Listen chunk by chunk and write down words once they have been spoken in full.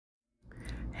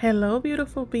Hello,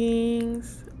 beautiful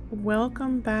beings.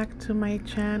 Welcome back to my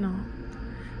channel.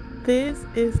 This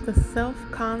is the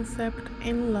Self-Concept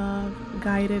in Love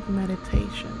guided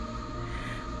meditation.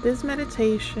 This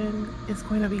meditation is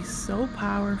going to be so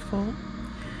powerful.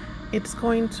 It's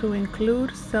going to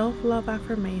include self-love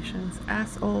affirmations,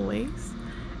 as always,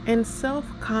 and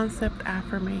self-concept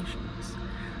affirmations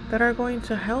that are going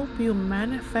to help you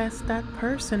manifest that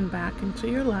person back into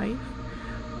your life,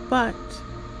 but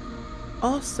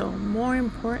also, more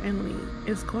importantly,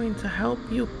 is going to help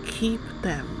you keep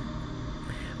them.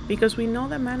 Because we know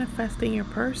that manifesting your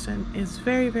person is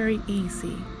very, very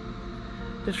easy.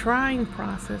 The trying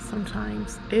process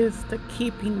sometimes is the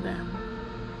keeping them.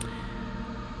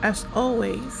 As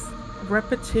always,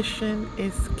 repetition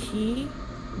is key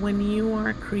when you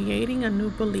are creating a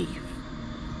new belief.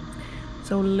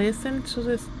 So listen to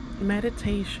this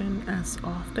meditation as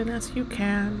often as you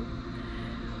can.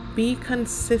 Be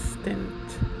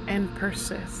consistent and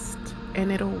persist,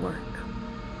 and it'll work.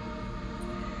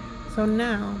 So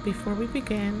now, before we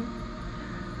begin,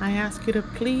 I ask you to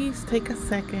please take a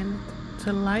second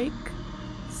to like,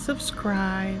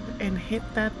 subscribe, and hit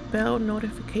that bell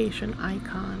notification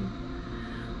icon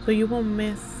so you won't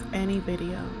miss any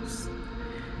videos.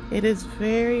 It is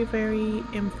very, very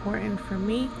important for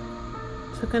me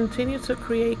to continue to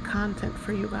create content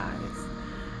for you guys.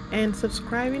 And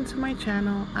subscribing to my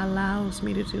channel allows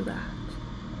me to do that.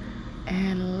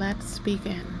 And let's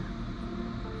begin.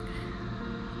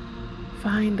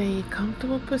 Find a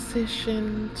comfortable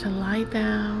position to lie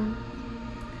down.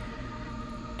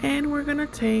 And we're gonna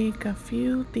take a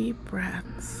few deep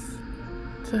breaths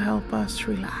to help us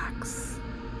relax.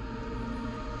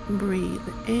 Breathe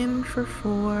in for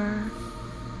 4.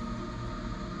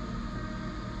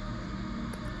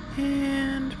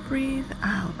 And breathe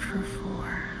out for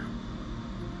 4.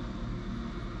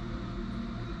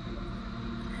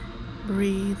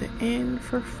 Breathe in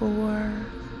for 4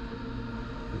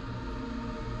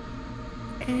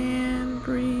 and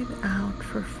breathe out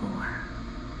for 4.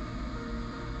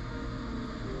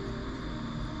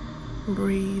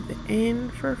 Breathe in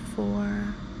for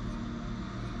 4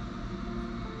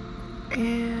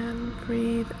 and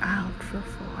breathe out for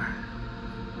 4.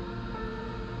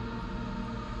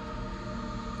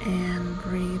 And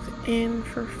breathe in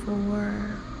for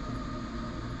 4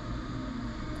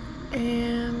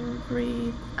 and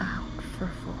breathe out for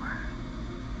 4.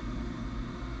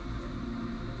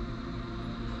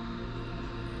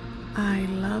 I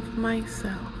love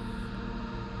myself.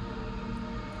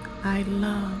 I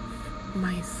love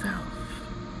myself.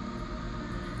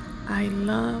 I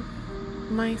love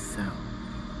myself.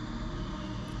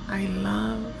 I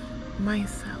love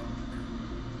myself.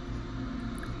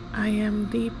 I am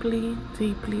deeply,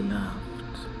 deeply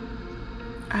loved.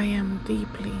 I am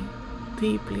deeply,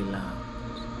 deeply loved.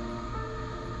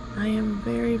 I am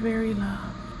very, very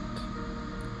loved.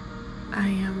 I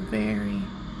am very,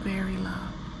 very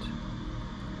loved.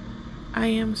 I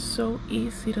am so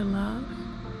easy to love.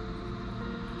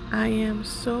 I am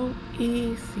so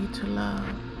easy to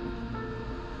love.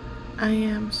 I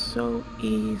am so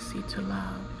easy to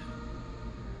love.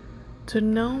 To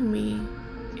know me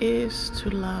is to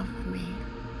love me.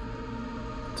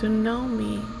 To know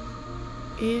me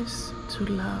is to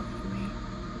love me.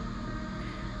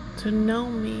 To know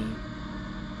me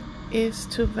is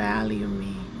to value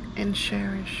me and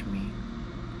cherish me.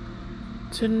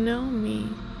 To know me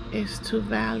is to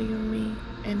value me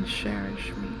and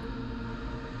cherish me.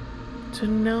 To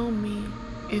know me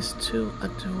is to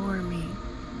adore me.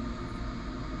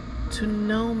 To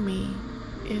know me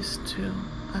is to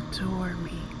adore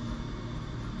me.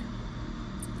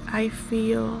 I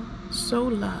feel so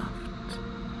loved.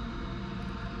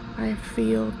 I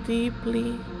feel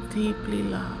deeply, deeply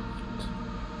loved.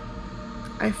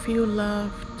 I feel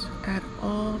loved at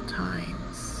all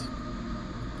times.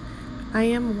 I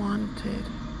am wanted.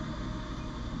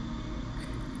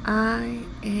 I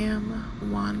am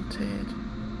wanted.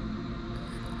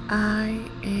 I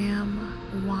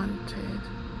am wanted.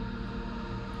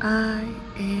 I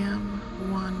am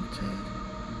wanted.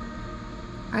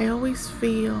 I always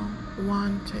feel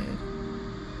wanted.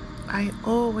 I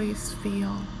always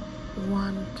feel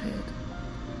wanted.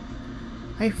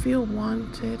 I feel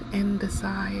wanted and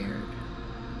desired.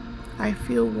 I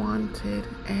feel wanted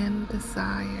and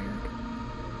desired.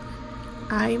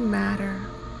 I matter.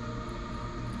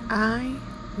 I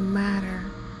matter.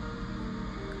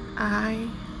 I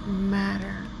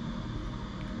matter.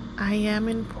 I am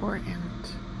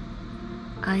important.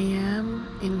 I am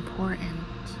important.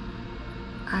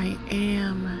 I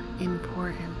am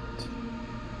important.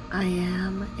 I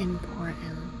am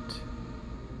important.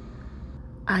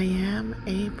 I am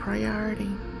a priority.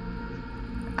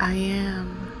 I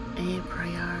am a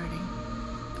priority.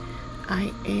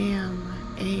 I am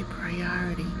a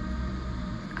priority.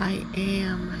 I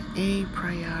am a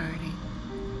priority.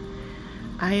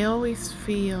 I always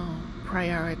feel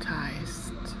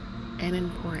prioritized and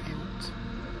important.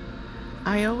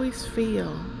 I always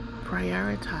feel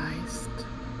prioritized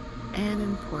and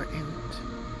important.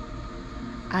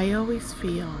 I always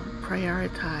feel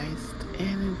prioritized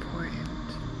and important.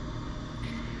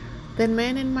 The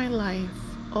men in my life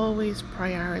always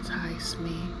prioritize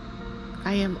me.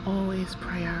 I am always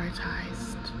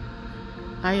prioritized.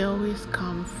 I always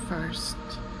come first.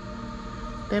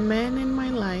 The men in my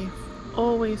life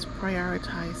always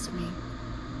prioritize me.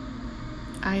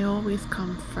 I always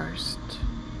come first.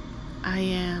 I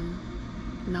am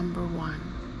number one.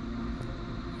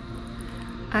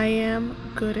 I am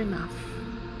good enough.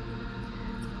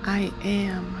 I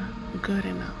am good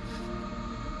enough.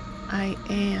 I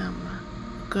am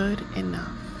good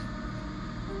enough.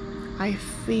 I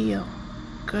feel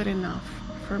good enough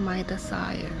for my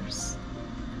desires.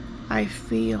 I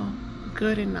feel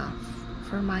good enough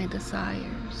for my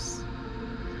desires.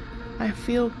 I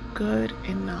feel good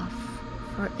enough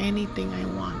for anything I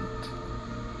want.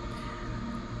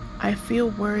 I feel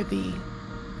worthy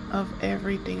of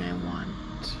everything I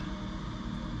want.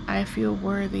 I feel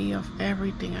worthy of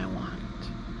everything I want,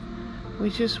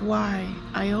 which is why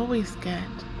I always get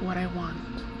what I want.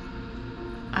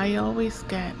 I always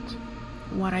get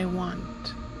what I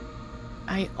want.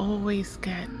 I always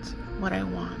get what I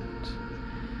want.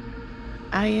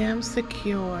 I am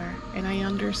secure and I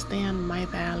understand my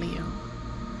value.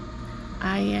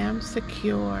 I am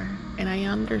secure and I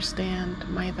understand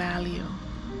my value.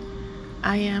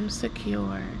 I am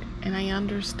secured and I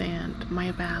understand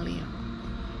my value.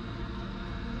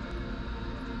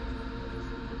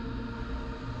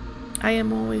 I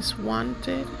am always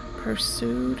wanted,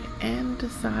 pursued, and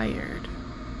desired.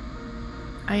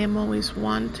 I am always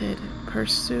wanted,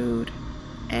 pursued,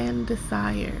 and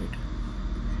desired.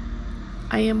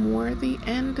 I am worthy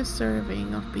and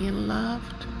deserving of being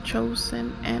loved,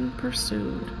 chosen, and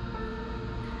pursued.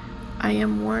 I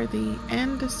am worthy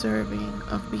and deserving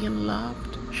of being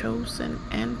loved, chosen,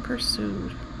 and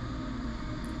pursued.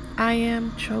 I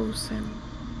am chosen.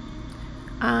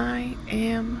 I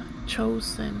am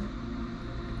chosen.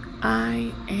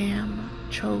 I am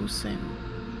chosen.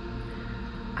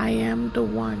 I am the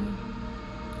one.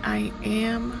 I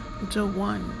am the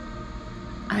one.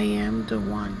 I am the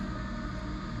one.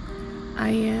 I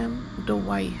am the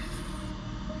wife.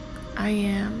 I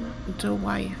am the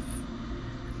wife.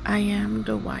 I am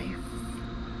the wife.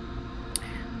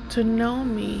 To know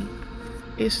me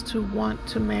is to want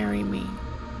to marry me.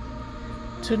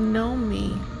 To know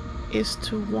me is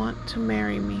to want to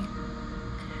marry me.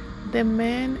 The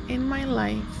men in my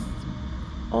life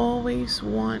always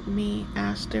want me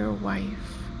as their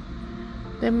wife.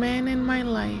 The men in my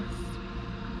life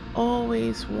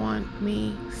always want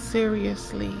me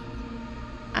seriously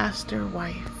as their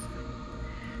wife.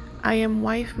 I am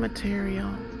wife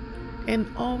material and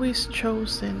always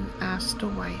chosen as the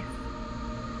wife.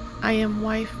 I am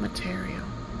wife material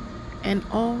and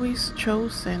always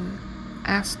chosen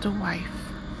as the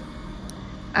wife.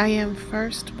 I am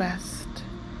first best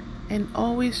and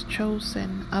always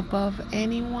chosen above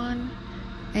anyone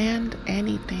and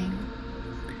anything.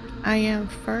 I am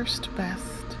first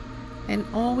best and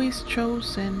always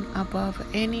chosen above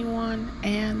anyone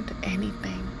and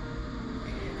anything.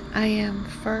 I am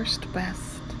first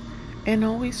best and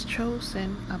always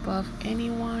chosen above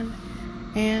anyone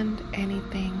and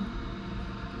anything.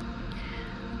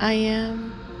 I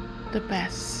am the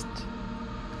best.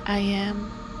 I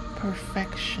am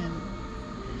perfection.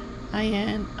 I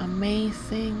am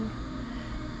amazing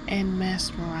and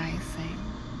mesmerizing.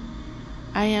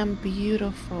 I am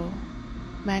beautiful,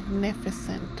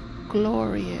 magnificent,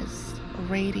 glorious,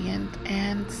 radiant,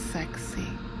 and sexy.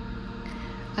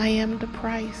 I am the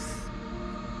price.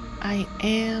 I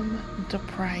am the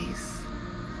price.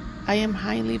 I am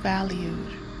highly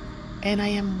valued and I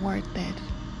am worth it.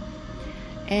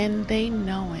 And they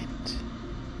know it.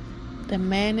 The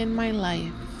men in my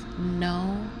life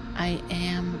know I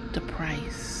am the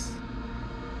price.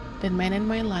 The men in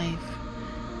my life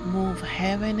move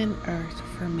heaven and earth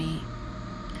for me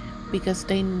because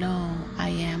they know I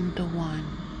am the one.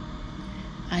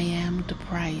 I am the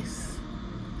price.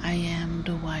 I am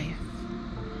the wife.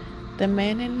 The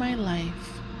men in my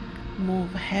life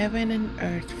move heaven and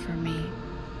earth for me,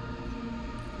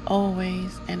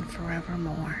 always and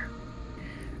forevermore.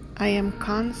 I am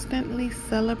constantly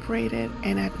celebrated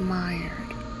and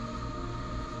admired.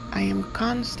 I am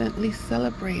constantly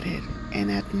celebrated and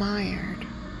admired.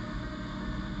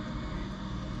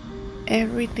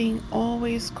 Everything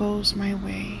always goes my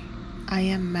way. I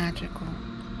am magical.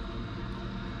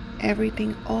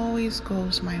 Everything always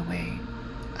goes my way.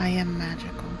 I am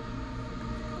magical.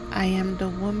 I am the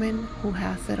woman who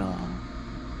has it all.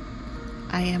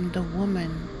 I am the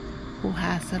woman who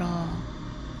has it all.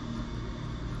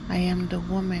 I am the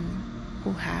woman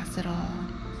who has it all.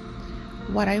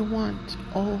 What I want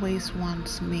always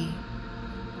wants me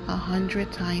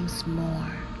 100 times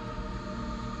more.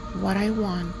 What I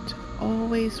want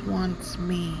always wants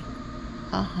me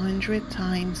 100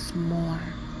 times more.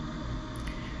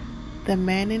 The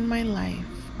men in my life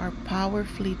are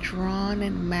powerfully drawn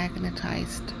and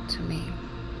magnetized to me.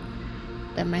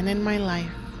 The men in my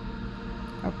life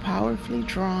are powerfully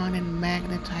drawn and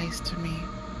magnetized to me.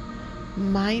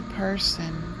 My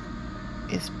person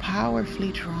is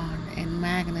powerfully drawn and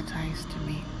magnetized to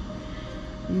me.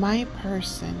 My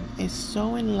person is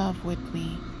so in love with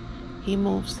me, he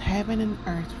moves heaven and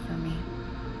earth for me.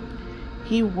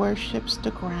 He worships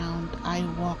the ground I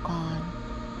walk on.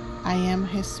 I am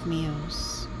his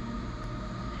muse.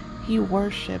 He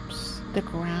worships the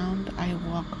ground I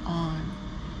walk on.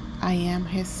 I am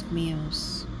his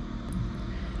muse.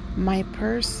 My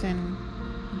person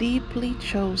deeply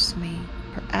chose me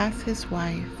as his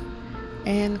wife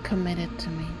and committed to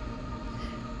me.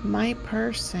 My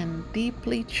person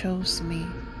deeply chose me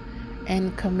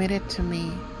and committed to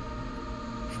me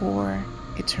for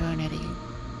eternity.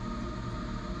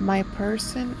 My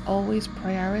person always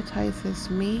prioritizes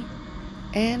me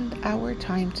and our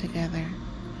time together.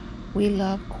 We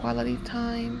love quality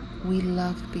time. We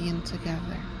love being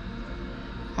together.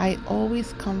 I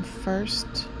always come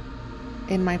first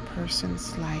in my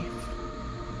person's life.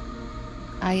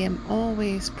 I am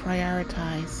always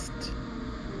prioritized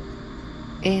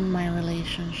in my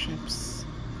relationships.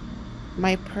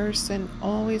 My person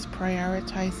always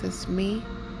prioritizes me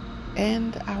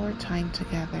and our time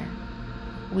together.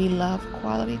 We love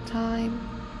quality time.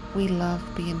 We love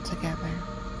being together.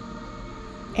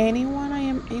 Anyone I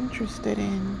am interested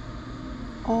in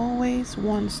always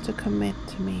wants to commit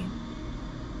to me.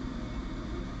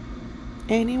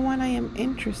 Anyone I am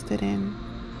interested in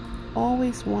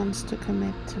always wants to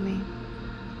commit to me.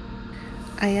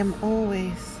 I am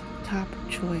always top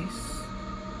choice.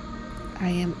 I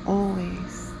am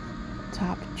always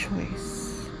top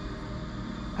choice.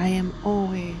 I am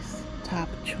always top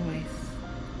choice.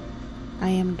 I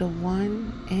am the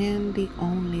one and the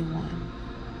only one.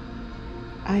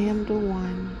 I am the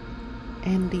one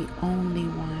and the only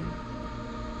one.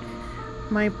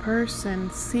 My person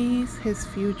sees his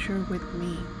future with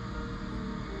me.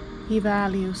 He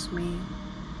values me.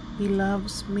 He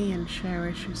loves me and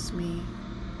cherishes me.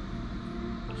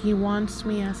 He wants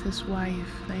me as his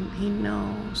wife, and he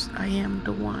knows I am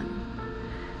the one.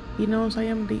 He knows I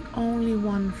am the only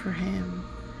one for him.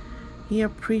 He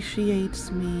appreciates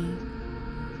me,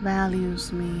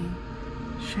 values me,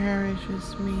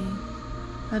 cherishes me,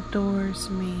 adores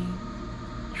me,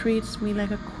 treats me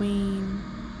like a queen,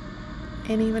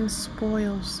 and even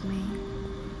spoils me.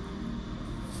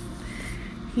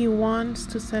 He wants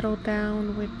to settle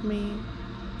down with me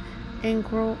and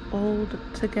grow old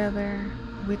together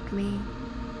with me.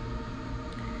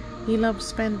 He loves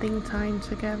spending time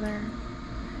together,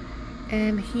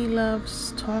 and he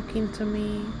loves talking to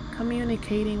me,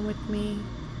 communicating with me.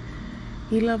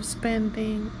 He loves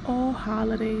spending all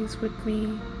holidays with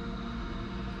me.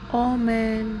 All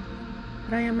men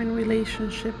that I am in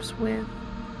relationships with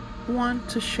want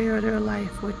to share their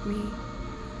life with me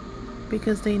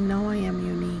because they know I am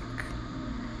unique,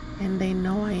 and they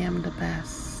know I am the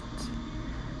best,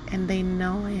 and they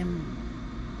know I am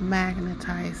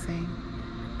magnetizing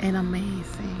and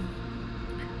amazing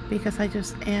because I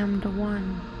just am the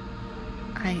one.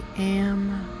 I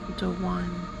am the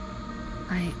one.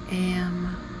 I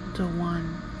am the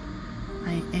one.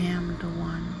 I am the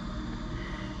one.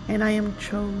 And I am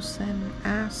chosen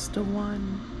as the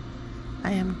one.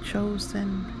 I am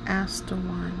chosen as the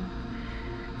one.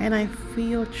 And I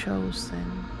feel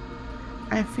chosen.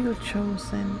 I feel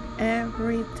chosen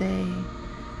every day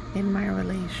in my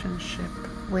relationship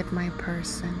with my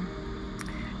person.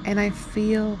 And I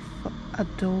feel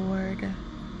adored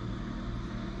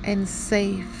and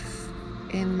safe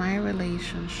in my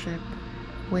relationship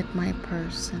with my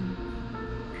person.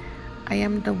 I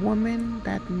am the woman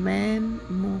that men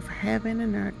move heaven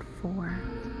and earth for.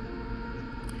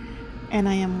 And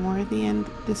I am worthy and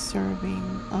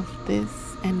deserving of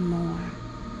this and more.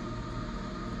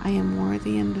 I am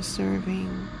worthy and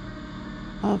deserving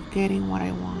of getting what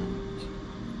I want.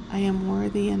 I am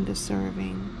worthy and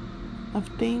deserving of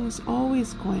things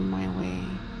always going my way.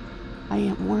 I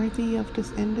am worthy of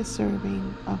this and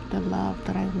deserving of the love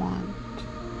that I want.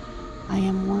 I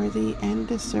am worthy and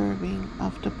deserving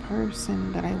of the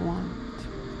person that I want.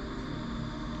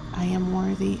 I am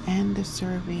worthy and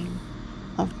deserving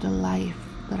of the life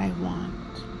that I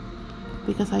want,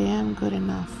 because I am good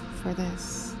enough for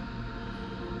this.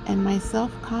 And my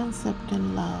self-concept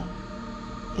in love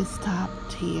is top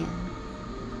tier,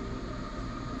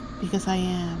 because I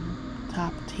am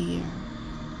top tier.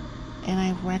 And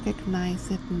I recognize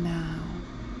it now.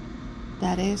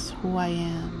 That is who I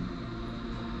am.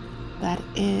 That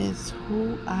is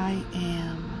who I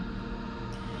am.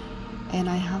 And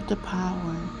I have the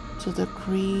power to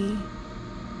decree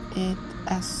it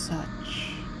as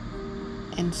such.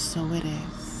 And so it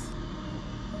is.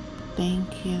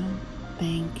 Thank you,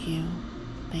 thank you,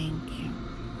 thank you.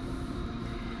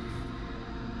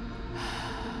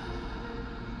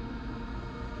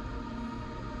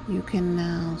 You can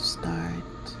now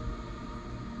start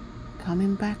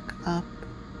coming back up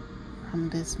from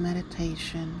this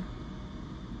meditation.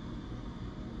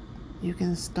 You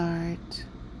can start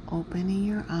opening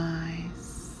your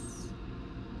eyes,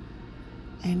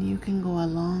 and you can go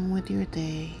along with your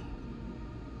day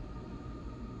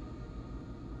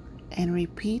and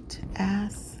repeat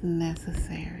as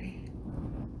necessary.